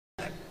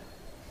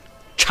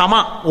క్షమ,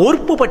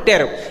 ఓర్పు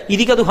పట్టారు.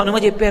 ఇది కదు హనుమ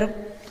చెప్పారు.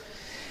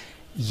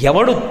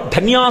 ఎవడు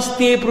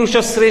ధన్యాస్తే పురుష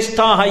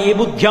శ్రేష్టా ఏ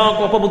బుద్ధ్యా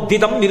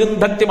కోపబుద్ధితం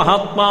నిరుంధత్తి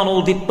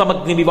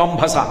మహాత్మానోదిత్తమగ్ని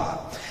వివంభస.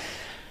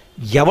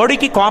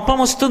 ఎవడికి కోపం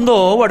వస్తుందో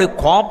వాడు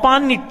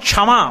కోపాన్ని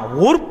క్షమ,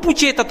 ఓర్పు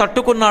చేత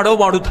తట్టుకున్నాడో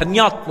వాడు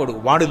ధన్యాత్ముడు,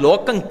 వాడు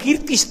లోకం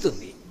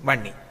కీర్తిస్తుంది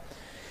వాణ్ణి.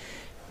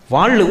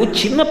 వాళ్ళు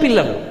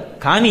చిన్నపిల్లలు,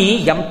 కానీ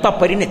ఎంత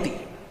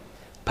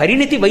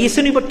పరిణతి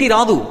వయసుని బట్టి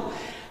రాదు,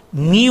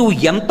 నీవు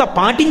ఎంత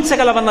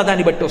పాటించగలవన్న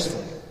దాన్ని బట్టి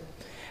వస్తుంది.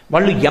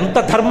 వాళ్ళు ఎంత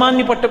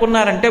ధర్మాన్ని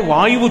పట్టుకున్నారంటే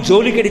వాయువు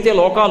జోలికెడితే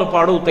లోకాలు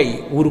పాడవుతాయి,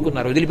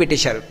 ఊరుకున్నారు,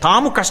 వదిలిపెట్టేశారు.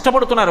 తాము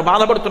కష్టపడుతున్నారు,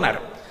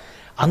 బాధపడుతున్నారు.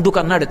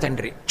 అందుకన్నాడు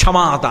తండ్రి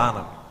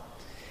క్షమాదానం.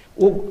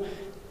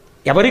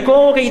 ఎవరికో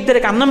ఒక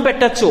ఇద్దరికి అన్నం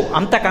పెట్టచ్చు,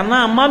 అంతకన్నా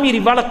అమ్మ మీరు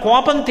ఇవాళ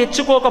కోపం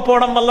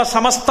తెచ్చుకోకపోవడం వల్ల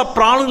సమస్త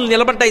ప్రాణులు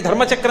నిలబడ్డాయి,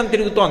 ధర్మచక్రం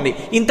తిరుగుతోంది,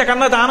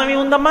 ఇంతకన్నా దానం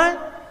ఏముందమ్మా?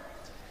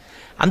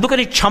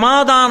 అందుకని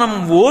క్షమాదానం,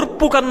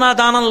 ఓర్పు కన్నా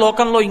దానం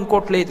లోకంలో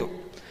ఇంకోటి లేదు.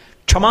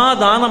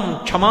 క్షమాదానం,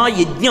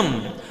 క్షమాయజ్ఞం,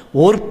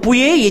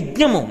 ఓర్పుయే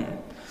యజ్ఞము.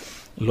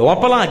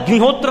 లోపల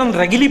అగ్నిహోత్రం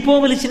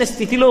రగిలిపోవలసిన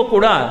స్థితిలో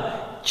కూడా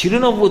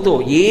చిరునవ్వుతో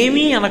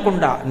ఏమీ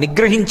అనకుండా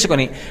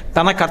నిగ్రహించుకొని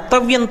తన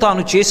కర్తవ్యం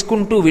తాను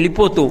చేసుకుంటూ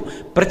వెళ్ళిపోతూ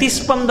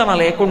ప్రతిస్పందన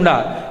లేకుండా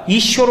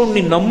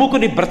ఈశ్వరుణ్ణి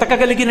నమ్ముకుని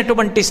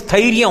బ్రతకగలిగినటువంటి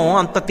స్థైర్యం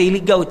అంత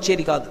తేలిగ్గా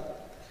వచ్చేది కాదు.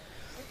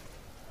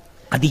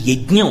 అది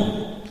యజ్ఞం.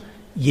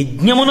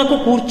 యజ్ఞమునకు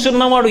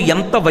కూర్చున్నవాడు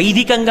ఎంత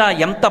వైదికంగా,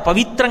 ఎంత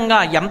పవిత్రంగా,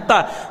 ఎంత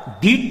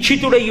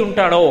దీక్షితుడై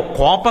ఉంటాడో,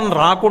 కోపం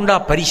రాకుండా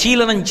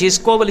పరిశీలనం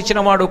చేసుకోవలసిన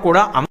వాడు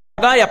కూడా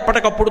అంతగా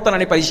ఎప్పటికప్పుడు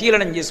తనని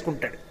పరిశీలనం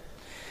చేసుకుంటాడు.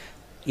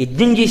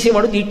 యజ్ఞం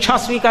చేసేవాడు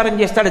దీక్షాస్వీకారం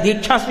చేస్తాడు,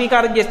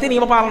 దీక్షాస్వీకారం చేస్తే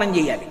నియమపాలనం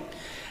చేయాలి.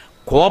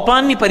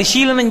 కోపాన్ని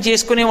పరిశీలనం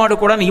చేసుకునేవాడు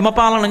కూడా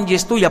నియమపాలనం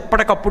చేస్తూ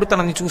ఎప్పటికప్పుడు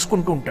తనని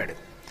చూసుకుంటూ ఉంటాడు.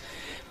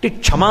 అంటే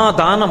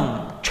క్షమాదానం,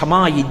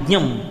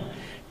 క్షమాయజ్ఞం,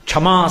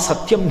 క్షమా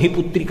సత్యం హి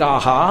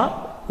పుత్రికాహ.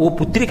 ఓ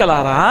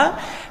పుత్రికలారా,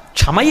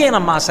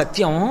 క్షమయేనమ్మా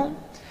సత్యం.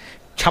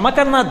 క్షమ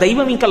కన్నా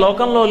దైవం ఇంకా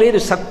లోకంలో లేదు.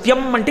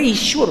 సత్యం అంటే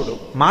ఈశ్వరుడు,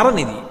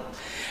 మారనిది.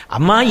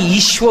 అమ్మా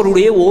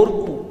ఈశ్వరుడే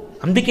ఓర్పు.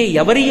 అందుకే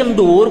ఎవరి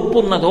యందు ఓర్పు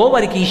ఉన్నదో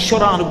వారికి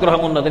ఈశ్వర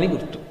అనుగ్రహం ఉన్నదని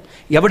గుర్తు.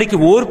 ఎవడికి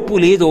ఓర్పు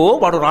లేదో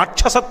వాడు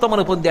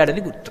రాక్షసత్వమును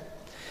పొందాడని గుర్తు.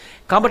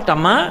 కాబట్టి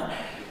అమ్మా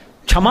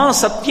క్షమా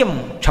సత్యం,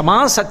 క్షమా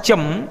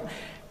సత్యం,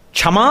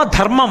 క్షమా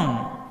ధర్మం,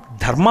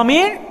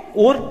 ధర్మమే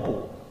ఓర్పు.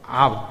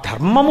 ఆ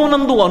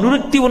ధర్మమునందు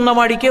అనురక్తి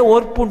ఉన్నవాడికే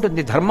ఓర్పు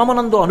ఉంటుంది,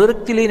 ధర్మమునందు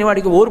అనురక్తి లేని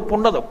వాడికి ఓర్పు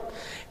ఉండదు.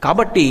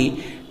 కాబట్టి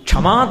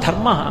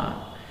క్షమాధర్మ,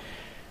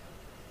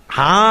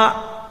 ఆ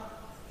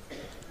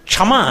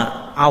క్షమ,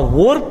 ఆ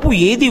ఓర్పు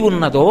ఏది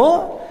ఉన్నదో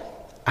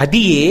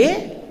అది ఏ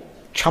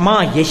క్షమా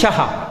యశ,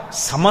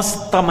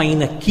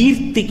 సమస్తమైన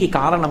కీర్తికి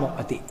కారణము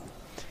అది.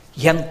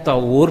 ఎంత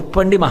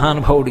ఓర్పండి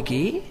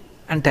మహానుభావుడికి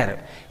అంటారు.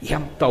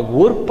 ఎంత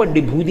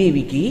ఓర్పండి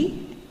భూదేవికి,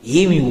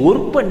 ఏమి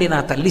ఓర్పండి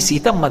నా తల్లి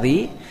సీతమ్మది,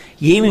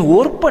 ఏమి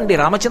ఓర్పండి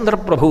రామచంద్ర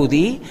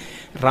ప్రభువుది.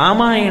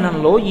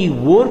 రామాయణంలో ఈ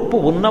ఓర్పు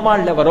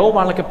ఉన్నవాళ్ళెవరో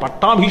వాళ్ళకి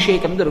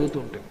పట్టాభిషేకం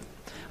జరుగుతుంటుంది.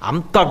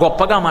 అంత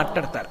గొప్పగా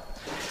మాట్లాడతారు.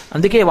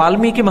 అందుకే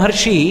వాల్మీకి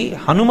మహర్షి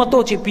హనుమతో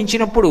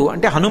చెప్పించినప్పుడు,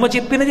 అంటే హనుమ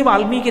చెప్పినది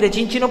వాల్మీకి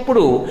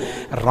రచించినప్పుడు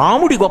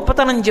రాముడి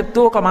గొప్పతనం చెప్తూ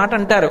ఒక మాట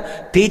అంటారు.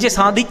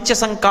 తేజసాదిత్య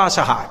సంకాశ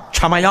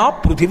క్షమయా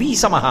పృథివీ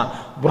సమః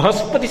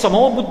బృహస్పతి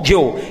సమో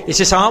బుద్ధ్యో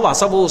యశసా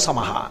వసవో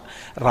సమః.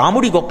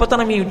 రాముడి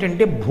గొప్పతనం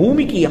ఏమిటంటే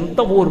భూమికి ఎంత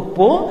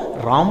ఓర్పో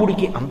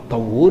రాముడికి అంత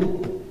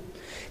ఓర్పు.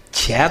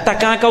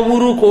 చేతకాక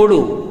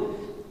ఊరుకోడు,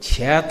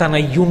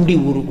 చేతనయ్యుండి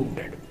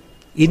ఊరుకుంటాడు.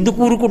 ఎందుకు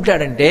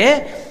ఊరుకుంటాడంటే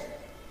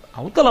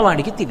అవతల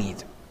వాడికి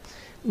తెలియదు.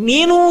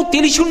 నేను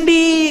తెలిసుండి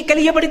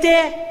కలియబడితే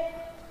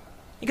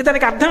ఇక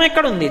దానికి అర్థం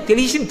ఎక్కడుంది?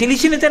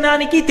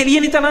 తెలిసినతనానికి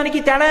తెలియనితనానికి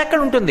తేడా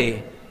ఎక్కడుంటుంది?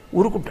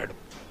 ఊరుకుంటాడు.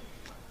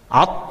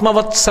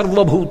 ఆత్మవత్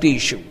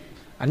సర్వభూతేషు,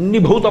 అన్ని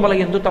భూతముల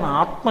యందు తన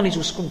ఆత్మని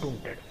చూసుకుంటూ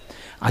ఉంటాడు.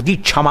 అది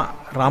క్షమ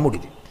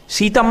రాముడిది.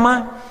 సీతమ్మ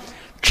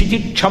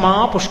క్షితిక్షమా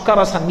పుష్కర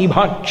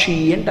సన్నిభాక్షి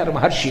అంటారు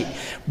మహర్షి.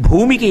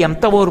 భూమికి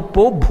ఎంత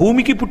ఓర్పో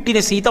భూమికి పుట్టిన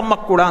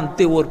సీతమ్మకు కూడా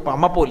అంతే ఓర్పు,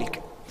 అమ్మ పోలిక.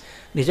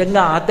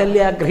 నిజంగా ఆ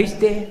తల్లి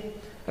ఆగ్రహిస్తే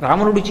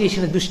రావణుడు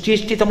చేసిన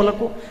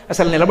దుశ్చేష్టితములకు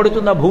అసలు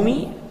నిలబడుతుందా భూమి?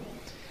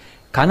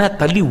 కానీ ఆ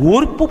తల్లి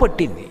ఓర్పు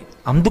పట్టింది,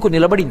 అందుకు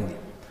నిలబడింది.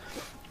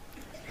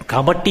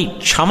 కాబట్టి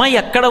క్షమ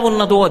ఎక్కడ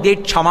ఉన్నదో అదే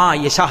క్షమా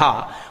యశ,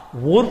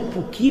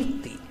 ఓర్పు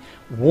కీర్తి.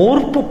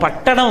 ఓర్పు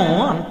పట్టడం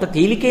అంత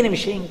తేలికైన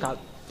విషయం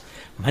కాదు.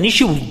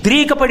 మనిషి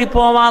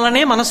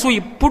ఉద్రేకపడిపోవాలనే మనసు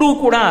ఎప్పుడూ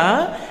కూడా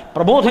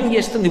ప్రబోధం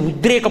చేస్తుంది.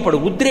 ఉద్రేకపడు,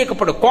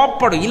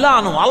 కోప్పడు,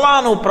 ఇలాను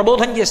అలాను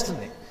ప్రబోధం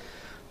చేస్తుంది.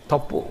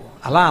 తప్పు,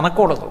 అలా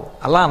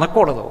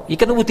అనకూడదు.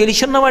 ఇక నువ్వు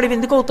తెలిసిన్నవాడివి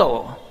ఎందుకు అవుతావు?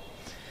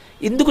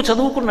 ఎందుకు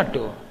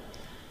చదువుకున్నట్టు?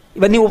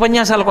 ఇవన్నీ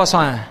ఉపన్యాసాల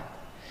కోసమా?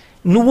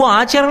 నువ్వు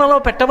ఆచరణలో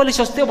పెట్టవలసి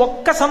వస్తే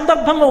ఒక్క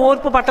సందర్భంలో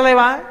ఓర్పు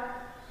పట్టలేవా?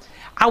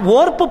 ఆ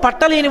ఓర్పు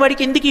పట్టలేని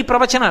వాడికి ఎందుకు ఈ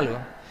ప్రవచనాలు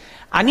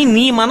అని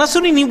నీ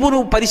మనసుని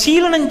నువ్వు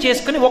పరిశీలనం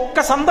చేసుకుని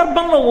ఒక్క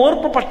సందర్భంలో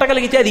ఓర్పు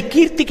పట్టగలిగితే అది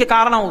కీర్తికి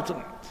కారణం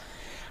అవుతుంది.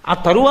 ఆ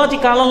తరువాతి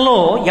కాలంలో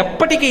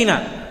ఎప్పటికైనా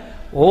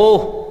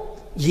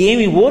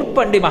ఏమి ఓర్పు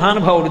అండి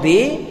మహానుభావుడిది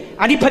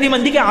అని 10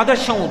 మందికి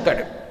ఆదర్శం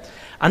అవుతాడు.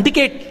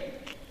 అందుకే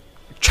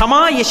క్షమా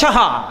యశ,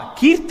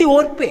 కీర్తి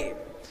ఓర్పే.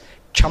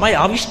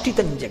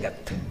 క్షమయావిష్ఠితం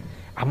జగత్,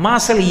 అమ్మ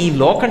అసలు ఈ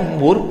లోకం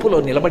ఓర్పులో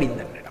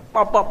నిలబడింది అన్నాడు.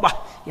 అబ్బా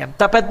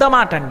ఎంత పెద్ద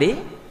మాట అండి.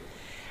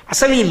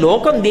 అసలు ఈ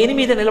లోకం దేని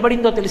మీద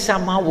నిలబడిందో తెలుసా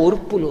అమ్మా?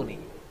 ఓర్పులోని.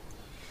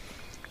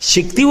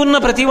 శక్తి ఉన్న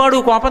ప్రతివాడు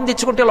కోపం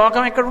తెచ్చుకుంటే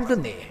లోకం ఎక్కడ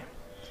ఉంటుంది?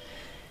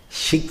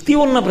 శక్తి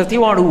ఉన్న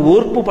ప్రతివాడు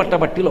ఓర్పు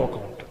పట్టబట్టి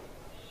లోకం ఉంటుంది.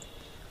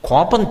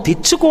 కోపం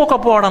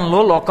తెచ్చుకోకపోవడంలో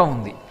లోకం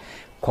ఉంది,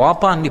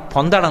 కోపాన్ని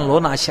పొందడంలో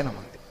నాశనం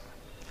ఉంది.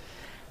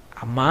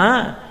 అమ్మా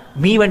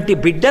మీ వంటి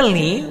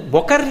బిడ్డల్ని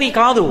ఒకరిని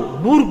కాదు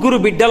 100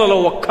 బిడ్డలలో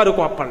ఒక్కరు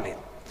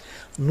కోపడలేదు.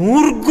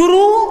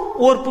 100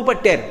 ఓర్పు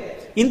పట్టారు.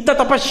 ఇంత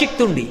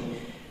తపశ్శక్తి ఉండి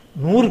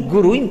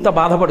 100 ఇంత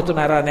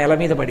బాధపడుతున్నారా నేల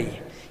మీద పడి?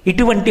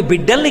 ఇటువంటి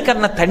బిడ్డల్ని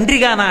కన్నా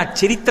తండ్రిగా నా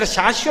చరిత్ర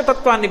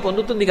శాశ్వతత్వాన్ని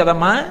పొందుతుంది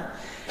కదమ్మా.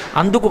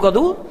 అందుకు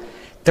కదూ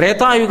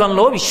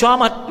త్రేతాయుగంలో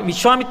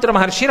విశ్వామిత్ర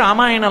మహర్షి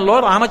రామాయణంలో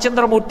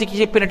రామచంద్రమూర్తికి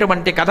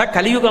చెప్పినటువంటి కథ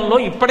కలియుగంలో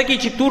ఇప్పటికీ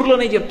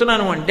చిత్తూరులోనే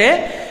చెప్తున్నాను అంటే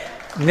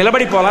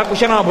నిలబడిపోలా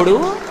కుశనాభుడు,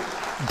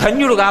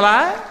 ధన్యుడు కాలా?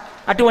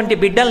 అటువంటి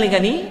బిడ్డల్ని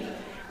కానీ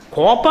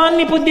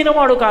కోపాన్ని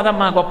పొందినవాడు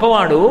కాదమ్మా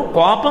గొప్పవాడు,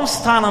 కోపం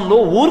స్థానంలో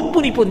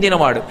ఓర్పుని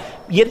పొందినవాడు.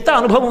 ఎంత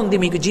అనుభవం ఉంది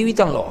మీకు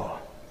జీవితంలో?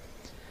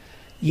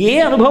 ఏ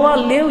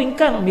అనుభవాలు లేవు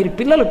ఇంకా. మీరు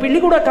పిల్లలు పెళ్లి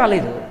కూడా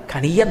కాలేదు,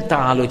 కానీ ఎంత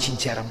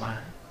ఆలోచించారమ్మా.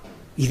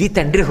 ఇది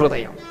తండ్రి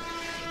హృదయం.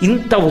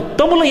 ఇంత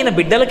ఉత్తములైన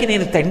బిడ్డలకి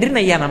నేను తండ్రిని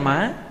అయ్యానమ్మా.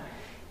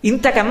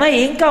 ఇంతకన్నా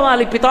ఏం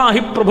కావాలి?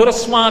 పితాహి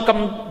ప్రభురస్మాకం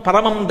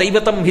పరమం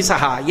దైవతం హి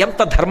సహా.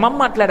 ఎంత ధర్మం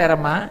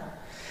మాట్లాడారమ్మా.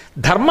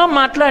 ధర్మం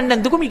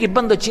మాట్లాడినందుకు మీకు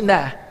ఇబ్బంది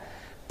వచ్చిందా?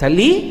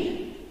 తల్లి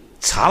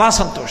చాలా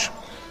సంతోషం.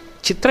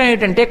 చిత్రం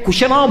ఏంటంటే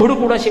కుశనాభుడు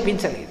కూడా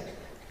శపించలేదు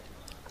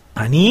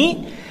అని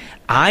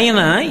ఆయన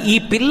ఈ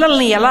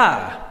పిల్లల్ని ఎలా,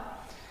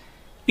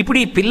 ఇప్పుడు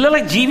ఈ పిల్లల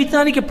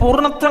జీవితానికి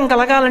పూర్ణత్వం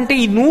కలగాలంటే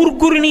ఈ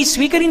 100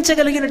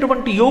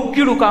 స్వీకరించగలిగినటువంటి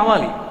యోగ్యుడు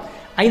కావాలి.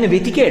 ఆయన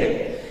వెతికాడు.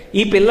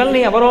 ఈ పిల్లల్ని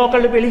ఎవరో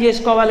ఒకళ్ళు పెళ్లి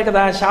చేసుకోవాలి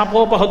కదా,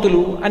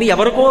 శాపోపహతులు అని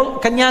ఎవరికో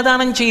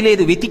కన్యాదానం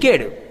చేయలేదు,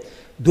 వెతికాడు.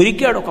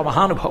 దొరికాడు ఒక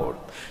మహానుభావుడు.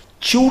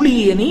 చూళి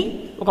అని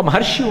ఒక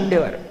మహర్షి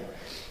ఉండేవారు.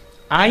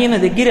 ఆయన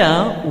దగ్గర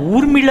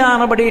ఊర్మిళ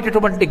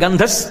అనబడేటటువంటి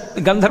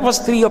గంధర్వ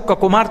స్త్రీ యొక్క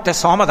కుమార్తె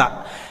సోమద,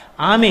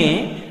 ఆమె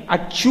ఆ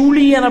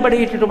చూళి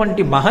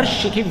అనబడేటటువంటి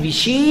మహర్షికి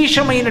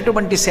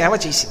విశేషమైనటువంటి సేవ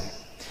చేసింది.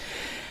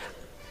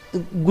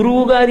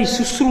 గురువుగారి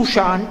శుశ్రూష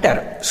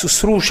అంటారు.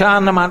 శుశ్రూష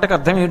అన్న మాటకు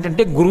అర్థం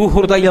ఏమిటంటే గురు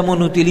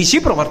హృదయమును తెలిసి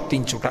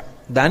ప్రవర్తించుట,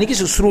 దానికి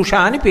శుశ్రూష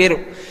అని పేరు.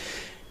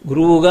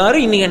 గురువుగారు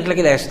ఇన్ని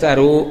గంటలకి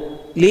లేస్తారు,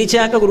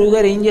 లేచాక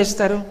గురువుగారు ఏం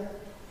చేస్తారు?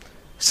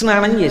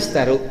 స్నానం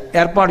చేస్తారు,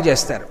 ఏర్పాటు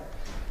చేస్తారు.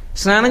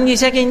 స్నానం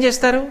చేశాక ఏం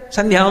చేస్తారు?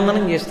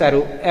 సంధ్యావందనం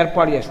చేస్తారు,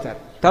 ఏర్పాటు చేస్తారు.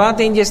 తర్వాత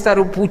ఏం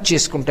చేస్తారు? పూజ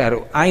చేసుకుంటారు.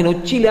 ఆయన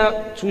వచ్చి ఇలా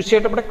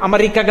చూసేటప్పుడు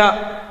అమరికగా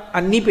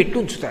అన్నీ పెట్టి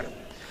ఉంచుతారు.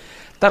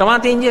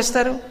 తర్వాత ఏం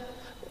చేస్తారు?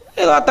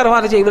 ఏదో ఆ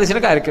తర్వాత చేయవలసిన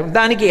కార్యక్రమం,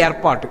 దానికి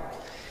ఏర్పాటు.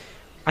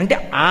 అంటే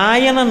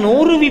ఆయన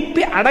నోరు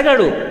విప్పి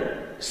అడగడు.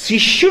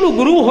 శిష్యుడు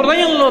గురువు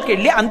హృదయంలోకి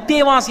వెళ్ళి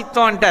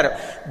అంతేవాసిత్వం అంటారు.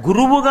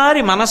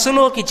 గురువుగారి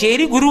మనసులోకి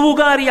చేరి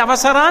గురువుగారి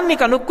అవసరాన్ని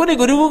కనుక్కొని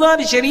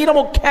గురువుగారి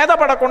శరీరము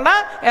ఖేదపడకుండా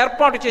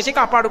ఏర్పాటు చేసి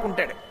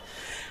కాపాడుకుంటాడు.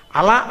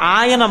 అలా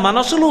ఆయన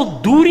మనసులో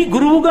దూరి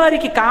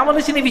గురువుగారికి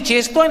కావలసినవి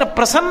చేస్తూ ఆయన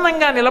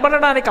ప్రసన్నంగా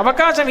నిలబడడానికి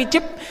అవకాశం ఇచ్చి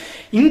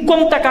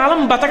ఇంకొంతకాలం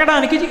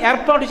బతకడానికి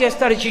ఏర్పాటు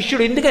చేస్తాడు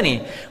శిష్యుడు. ఎందుకని?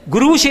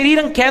 గురువు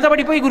శరీరం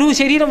ఖేదపడిపోయి గురువు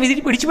శరీరం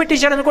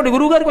విడిచిపెట్టేశాడు అనుకోండి,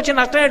 గురువుగారికి వచ్చిన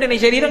నష్టం ఏంటి? నీ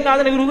శరీరం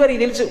కాదని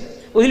గురువుగారికి తెలుసు,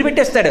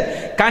 వదిలిపెట్టేస్తాడు.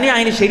 కానీ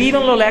ఆయన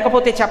శరీరంలో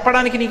లేకపోతే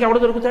చెప్పడానికి నీకు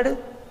ఎవడు దొరుకుతాడు?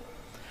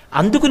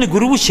 అందుకుని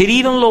గురువు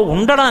శరీరంలో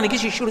ఉండడానికి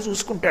శిష్యుడు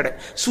చూసుకుంటాడు.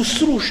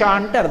 శుశ్రూష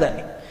అంటారు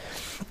దాన్ని.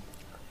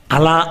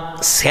 అలా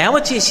సేవ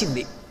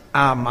చేసింది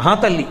ఆ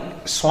మహాతల్లి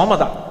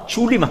సోమద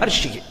చూడి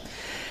మహర్షికి.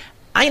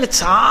 ఆయన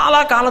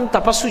చాలా కాలం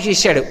తపస్సు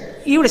చేశాడు,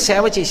 ఈవిడ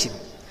సేవ చేసింది.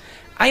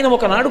 ఆయన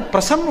ఒకనాడు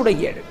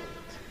ప్రసన్నుడయ్యాడు.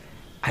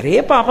 అరే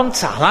పాపం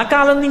చాలా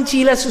కాలం నుంచి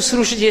ఇలా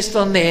శుశ్రూష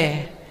చేస్తోందే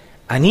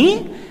అని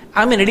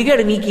ఆమెను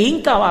అడిగాడు. నీకేం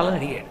కావాలని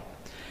అడిగాడు.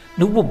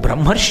 నువ్వు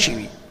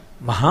బ్రహ్మర్షివి,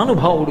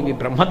 మహానుభావుడివి,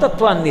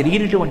 బ్రహ్మతత్వాన్ని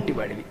ఎరిగినటువంటి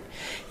వాడివి,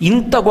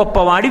 ఇంత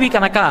గొప్పవాడివి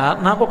కనుక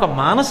నాకు ఒక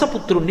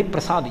మానసపుత్రుణ్ణి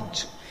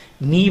ప్రసాదించు,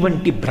 నీ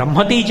వంటి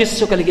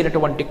బ్రహ్మతేజస్సు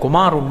కలిగినటువంటి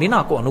కుమారుణ్ణి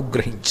నాకు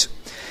అనుగ్రహించు.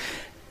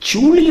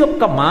 చూళి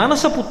యొక్క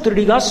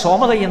మానసపుత్రుడిగా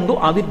సోమదయందు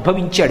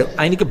ఆవిర్భవించాడు.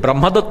 ఆయనకి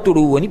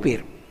బ్రహ్మదత్తుడు అని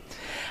పేరు.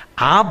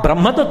 ఆ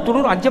బ్రహ్మదత్తుడు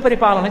రాజ్య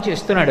పరిపాలన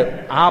చేస్తున్నాడు.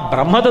 ఆ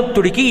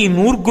బ్రహ్మదత్తుడికి ఈ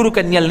 100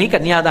 కన్యల్ని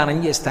కన్యాదానం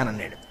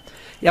చేస్తానన్నాడు.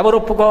 ఎవరు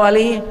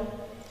ఒప్పుకోవాలి?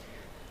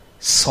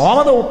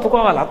 సోమద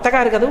ఒప్పుకోవాలి,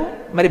 అత్తగారు కదూ,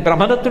 మరి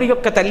బ్రహ్మదత్తుడి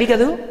యొక్క తల్లి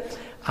కదూ.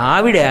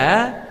 ఆవిడ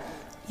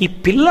ఈ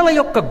పిల్లల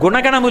యొక్క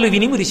గుణగణములు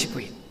విని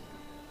మురిసిపోయింది.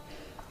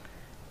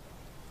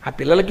 ఆ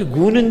పిల్లలకి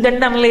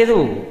గూనుందండి అనలేదు.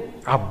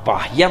 అబ్బా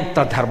ఎంత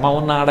ధర్మం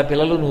ఉన్న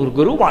ఆడపిల్లలు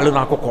 100, వాళ్ళు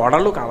నాకు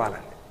కోడళ్ళు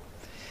కావాలండి.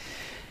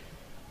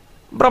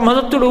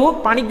 బ్రహ్మదత్తుడు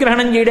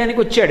పాణిగ్రహణం చేయడానికి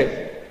వచ్చాడు.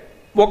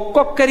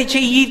 ఒక్కొక్కరి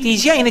చెయ్యి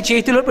తీసి ఆయన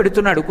చేతిలో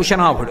పెడుతున్నాడు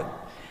కుశనాభుడు.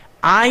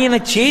 ఆయన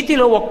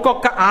చేతిలో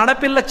ఒక్కొక్క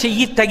ఆడపిల్ల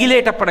చెయ్యి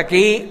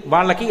తగిలేటప్పటికీ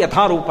వాళ్ళకి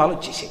యథారూపాలు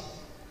వచ్చేసాయి.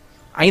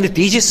 ఆయన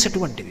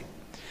తేజస్సటువంటిది.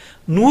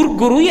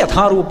 100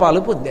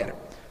 యథారూపాలు పొందారు.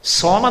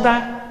 సోమద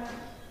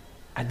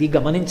అది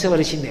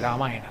గమనించవలసింది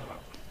రామాయణంలో.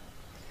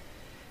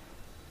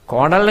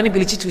 కోడళ్ళని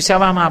పిలిచి,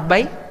 చూసావా మా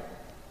అబ్బాయి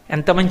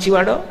ఎంత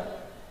మంచివాడో,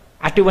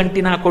 అటువంటి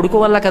నా కొడుకు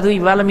వల్ల కదూ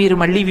ఇవాళ మీరు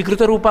మళ్ళీ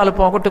వికృత రూపాలు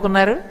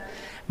పోగొట్టుకున్నారు.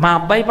 మా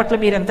అబ్బాయి పట్ల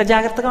మీరు ఎంత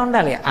జాగ్రత్తగా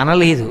ఉండాలి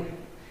అనలేదు.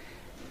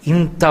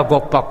 ఇంత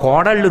గొప్ప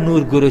కోడళ్ళు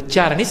 9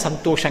 వచ్చారని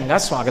సంతోషంగా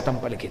స్వాగతం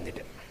పలికింది.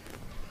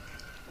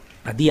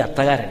 అది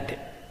అత్తగారంటే.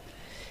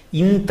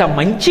 ఇంత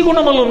మంచి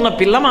గుణములు ఉన్న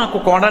పిల్ల మాకు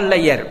కోడళ్ళు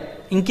అయ్యారు,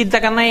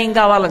 ఇంకింతకన్నా ఏం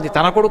కావాలంది.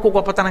 తన కొడుకు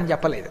గొప్పతనం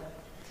చెప్పలేదు.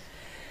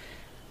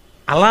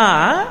 అలా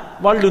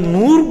వాళ్ళు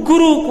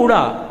 9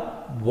 కూడా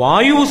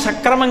వాయువు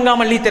సక్రమంగా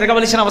మళ్ళీ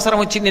తిరగవలసిన అవసరం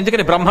వచ్చింది.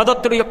 ఎందుకని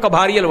బ్రహ్మదత్తుడి యొక్క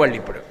భార్యలు వాళ్ళు.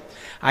 ఇప్పుడు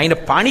ఆయన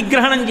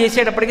పాణిగ్రహణం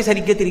చేసేటప్పటికి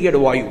సరిగ్గా తిరిగాడు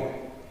వాయువు.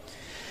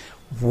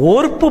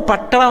 ఓర్పు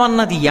పట్టడం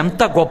అన్నది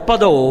ఎంత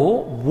గొప్పదో,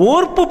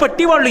 ఓర్పు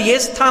పట్టి వాళ్ళు ఏ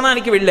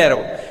స్థానానికి వెళ్ళారో.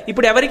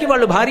 ఇప్పుడు ఎవరికి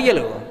వాళ్ళు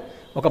భార్యలు?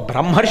 ఒక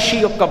బ్రహ్మర్షి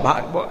యొక్క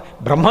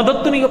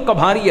బ్రహ్మదత్తుని యొక్క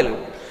భార్యలు,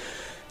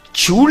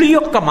 చూళి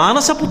యొక్క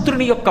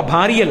మానసపుత్రుని యొక్క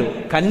భార్యలు.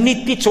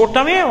 కన్నెత్తి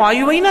చూడటమే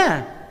వాయువైనా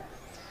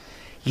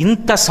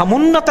ఇంత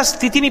సమున్నత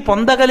స్థితిని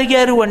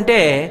పొందగలిగారు అంటే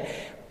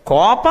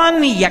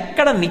కోపాన్ని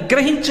ఎక్కడ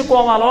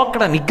నిగ్రహించుకోవాలో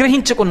అక్కడ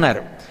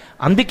నిగ్రహించుకున్నారు.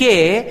 అందుకే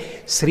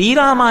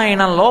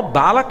శ్రీరామాయణంలో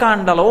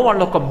బాలకాండలో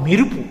వాళ్ళొక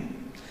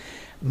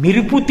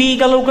మెరుపు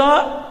తీగలుగా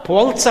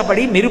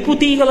పోల్చబడి మెరుపు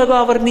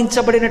తీగలుగా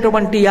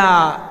వర్ణించబడినటువంటి ఆ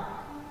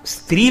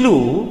స్త్రీలు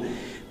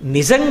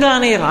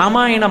నిజంగానే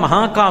రామాయణ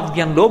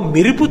మహాకావ్యంలో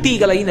మెరుపు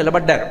తీగలై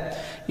నిలబడ్డారు.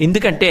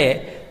 ఎందుకంటే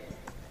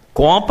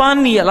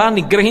కోపాన్ని ఎలా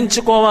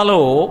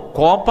నిగ్రహించుకోవాలో,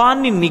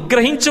 కోపాన్ని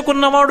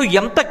నిగ్రహించుకున్నవాడు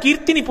ఎంత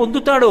కీర్తిని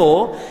పొందుతాడో,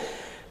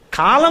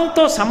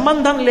 కాలంతో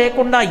సంబంధం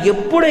లేకుండా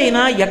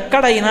ఎప్పుడైనా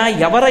ఎక్కడైనా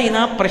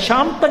ఎవరైనా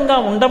ప్రశాంతంగా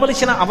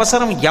ఉండవలసిన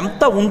అవసరం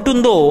ఎంత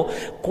ఉంటుందో,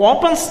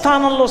 కోపం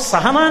స్థానంలో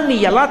సహనాన్ని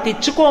ఎలా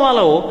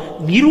తెచ్చుకోవాలో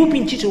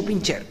నిరూపించి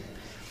చూపించారు.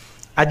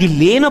 అది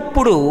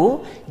లేనప్పుడు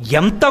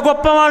ఎంత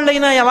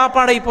గొప్పవాళ్ళైనా ఎలా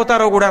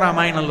పాడైపోతారో కూడా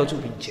రామాయణంలో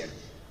చూపించారు.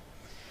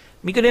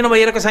 మీకు నేను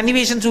వేరొక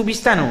సన్నివేశం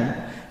చూపిస్తాను.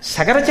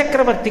 సగర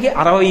చక్రవర్తికి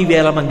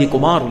 60,000 మంది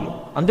కుమారులు.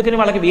 అందుకని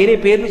వాళ్ళకి వేరే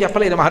పేర్లు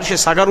చెప్పలేదు, మహర్షి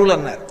సగరులు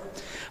అన్నారు.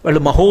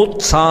 వాళ్ళు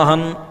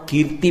మహోత్సాహం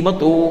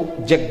కీర్తిమతో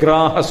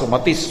జగ్రాహ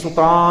సుమతి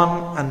సుతాన్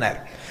అన్నారు.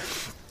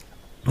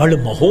 వాళ్ళు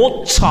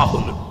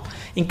మహోత్సాహులు.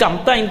 ఇంకా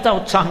అంతా ఇంత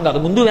ఉత్సాహం కాదు,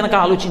 ముందు వెనక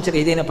ఆలోచించరు.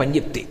 ఏదైనా పని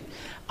చెప్తే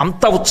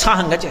అంత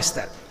ఉత్సాహంగా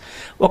చేస్తారు.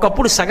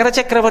 ఒకప్పుడు సగర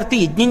చక్రవర్తి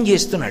యజ్ఞం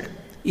చేస్తున్నాడు.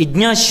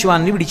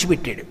 యజ్ఞాశ్వాన్ని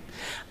విడిచిపెట్టాడు.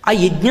 ఆ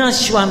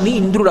యజ్ఞాశ్వాన్ని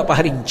ఇంద్రుడు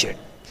అపహరించాడు.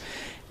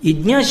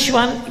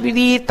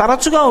 ఇది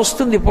తరచుగా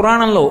వస్తుంది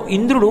పురాణంలో.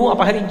 ఇంద్రుడు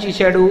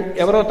అపహరించేశాడు,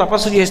 ఎవరో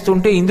తపస్సు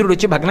చేస్తుంటే ఇంద్రుడు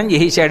వచ్చి భగ్నం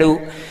చేసేశాడు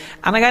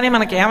అనగానే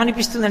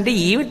మనకేమనిపిస్తుందంటే,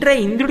 ఏమిట్రా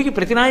ఇంద్రుడికి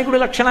ప్రతినాయకుడి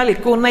లక్షణాలు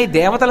ఎక్కువ ఉన్నాయి,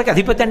 దేవతలకు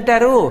అధిపతి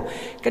అంటారు.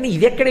 కానీ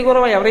ఇదెక్కడి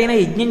గొడవ? ఎవరైనా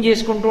యజ్ఞం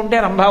చేసుకుంటూ ఉంటే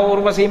రంభా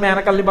ఊర్వశి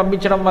మేనకల్ని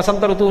పంపించడం,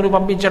 వసంత ఋతువుని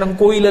పంపించడం,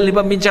 కోయిలల్ని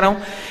పంపించడం,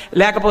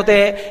 లేకపోతే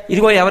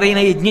ఇదిగో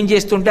ఎవరైనా యజ్ఞం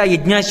చేస్తుంటే ఆ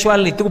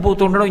యజ్ఞాశ్వాలను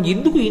ఎత్తుకుపోతూ ఉండడం,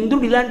 ఎందుకు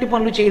ఇంద్రుడు ఇలాంటి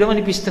పనులు చేయడం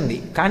అనిపిస్తుంది.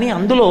 కానీ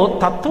అందులో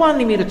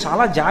తత్వాన్ని మీరు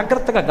చాలా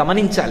జాగ్రత్తగా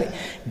గమనించాలి.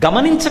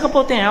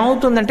 గమనించకపోతే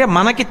ఏమవుతుందంటే,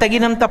 మనకి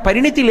తగినంత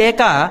పరిణితి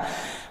లేక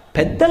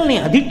పెద్దల్ని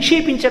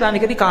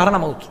అధిక్షేపించడానికి అది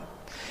కారణమవుతుంది.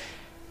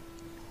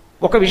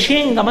 ఒక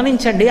విషయం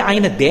గమనించండి,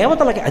 ఆయన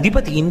దేవతలకి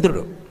అధిపతి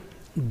ఇంద్రుడు.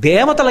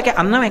 దేవతలకి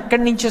అన్నం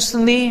ఎక్కడి నుంచి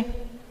వస్తుంది?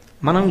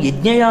 మనం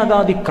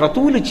యజ్ఞయాగాది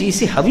క్రతువులు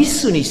చేసి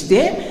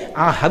హవిస్సునిస్తే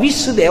ఆ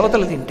హవిస్సు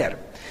దేవతలు తింటారు.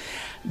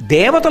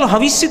 దేవతలు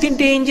హవిస్సు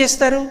తింటే ఏం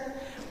చేస్తారు?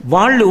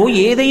 వాళ్ళు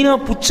ఏదైనా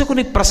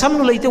పుచ్చుకుని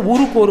ప్రసన్నులైతే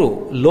ఊరుకోరు,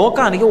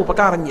 లోకానికి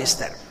ఉపకారం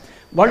చేస్తారు.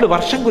 వాళ్ళు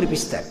వర్షం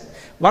కురిపిస్తారు.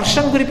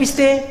 వర్షం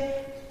కురిపిస్తే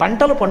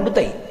పంటలు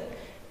పండుతాయి,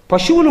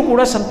 పశువులు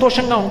కూడా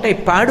సంతోషంగా ఉంటాయి,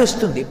 పాడి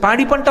వస్తుంది.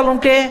 పాడి పంటలు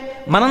ఉంటే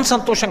మనం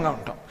సంతోషంగా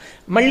ఉంటాం.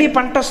 మళ్ళీ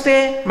పంట వస్తే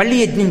మళ్ళీ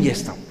యజ్ఞం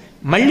చేస్తాం.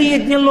 మళ్ళీ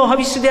యజ్ఞంలో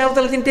హవిస్సు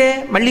దేవతలు తింటే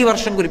మళ్ళీ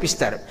వర్షం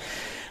కురిపిస్తారు.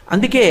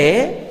 అందుకే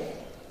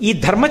ఈ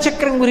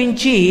ధర్మచక్రం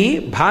గురించి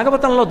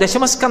భాగవతంలో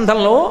 10వ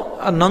స్కంధంలో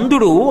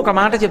నందుడు ఒక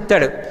మాట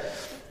చెప్తాడు.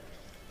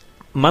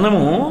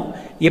 మనము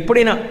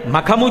ఎప్పుడైనా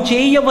మఖము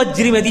చేయ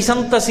వజ్రిమది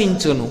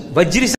సంతసించును, వజ్రి